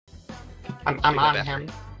I'm on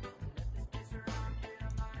him.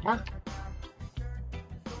 Yeah.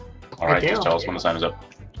 Alright, just tell us when the sign is up.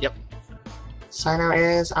 Yep. Signer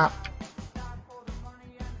is up.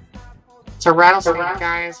 So rattlesnake,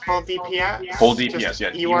 guys, hold DPS. Hold DPS,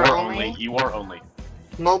 yeah. You are only. You are only.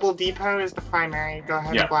 Mobile depot is the primary. Go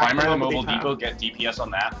ahead Yeah, and black primary mobile depot, get DPS on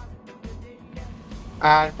that.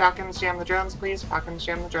 Falcons jam the drones, please. Falcons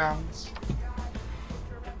jam the drones.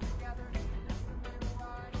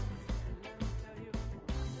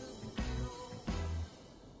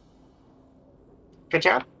 Good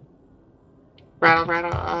job.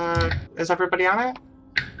 Rattle, is everybody on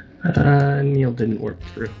it? Neil didn't work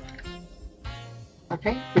through.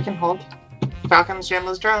 Okay, we can hold. Falcons jam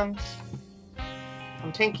those drones.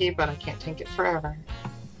 I'm tanky, but I can't tank it forever.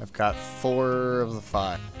 I've got 4 of the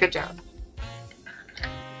 5. Good job.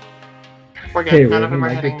 We're good. Hey, None of them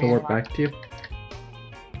Raven, are I hitting get to me warp anymore. back to you?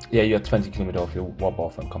 Yeah, you're 20 km off. You warp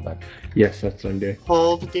off and come back. Yes, that's what I'm doing.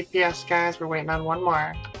 Hold DPS, guys. We're waiting on one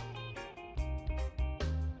more.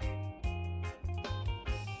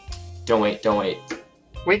 Don't wait, don't wait.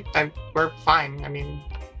 Wait, we're fine. I mean,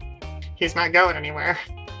 he's not going anywhere.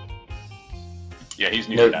 Yeah, he's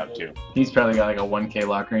neutered out too. He's probably got like a 1k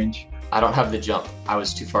lock range. I don't have the jump. I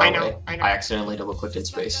was too far I know, away. I know. I accidentally double-clicked in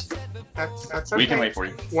space. That's okay. We can wait for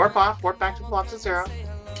you. Warp off, warp back to the blob to 0.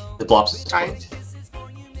 The blobs is Right.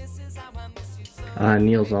 cloaked.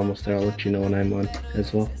 Neil's almost there. I'll let you know when I'm on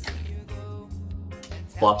as well.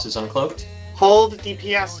 Blobs is uncloaked. Hold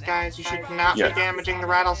DPS, guys. You should not Yeah. be damaging the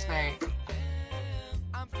rattlesnake.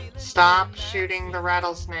 Stop shooting the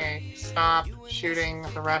rattlesnake. Stop shooting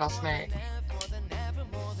the rattlesnake.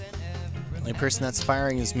 The only person that's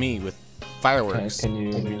firing is me with fireworks. Can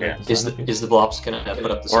you Yeah. Is the blobs gonna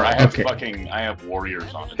put up the Or I sign? have Okay. I have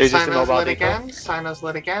warriors on it. Is this a Sino's mobile lit depot? again. Sino's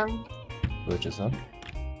lit again. Which is on?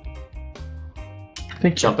 Thank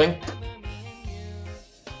you. Jumping.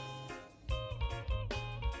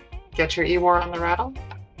 Get your E-War on the rattle.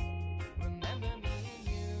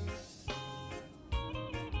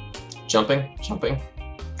 Jumping. Jumping.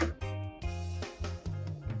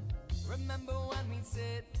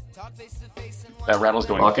 That rattle's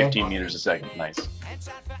going Walking. 15 meters a second. Nice.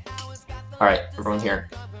 Alright, everyone here.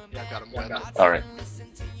 Yeah, got him wet. Alright.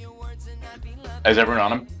 Is everyone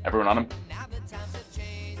on him? Everyone on him?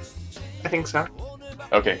 I think so.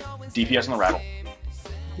 Okay. DPS on the rattle.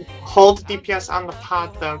 Hold DPS on the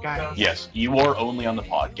pod, though, guys. Yes. You are only on the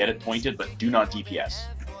pod. Get it pointed, but do not DPS.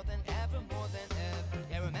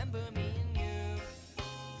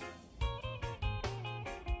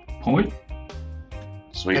 Point.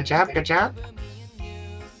 Sweet. Good job, good job.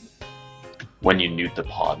 When you newt the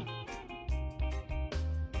pod.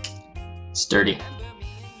 Sturdy.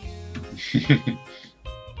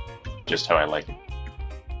 Just how I like it.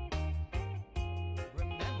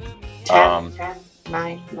 10,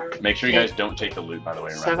 9, Make sure you guys don't take the loot, by the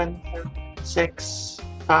way. Right? 7, 6,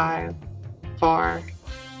 5, 4,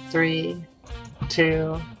 3,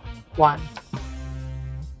 2, 1.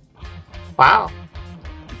 Wow.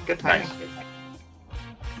 Good timing.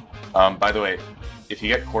 Nice. By the way, if you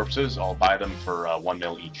get corpses, I'll buy them for 1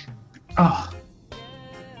 mil each. Oh.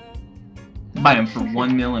 Buy him for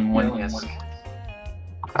 1 mil and 1 yes.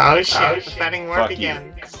 Oh shit, the betting war Fuck you.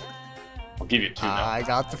 begins. I'll give you 2 mil. I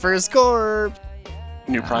got the first corp.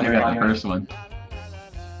 New I primary. got the first one.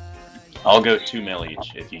 I'll go 2 mil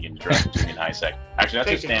each if you can drop it to me in high sec. Actually, that's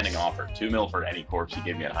a Thank you. standing offer. 2 mil for any corpse you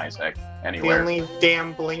give me at high sec The anywhere. only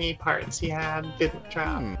damn blingy parts he had didn't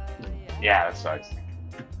drop. Yeah, that sucks.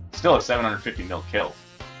 Still a 750 mil kill.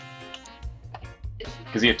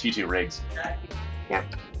 Because he had T2 rigs. Yeah.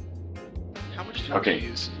 How much do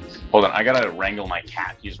Okay. Hold on, I gotta wrangle my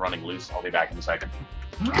cat. He's running loose. I'll be back in a second.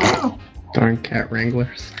 Darn cat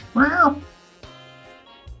wranglers.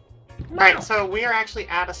 Alright, so we are actually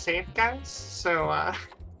at a safe, guys. So,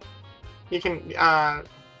 you can,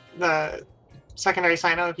 the secondary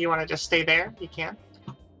sino, if you want to just stay there, you can.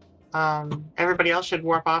 Everybody else should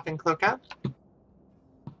warp off and cloak up.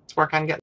 Let's work on getting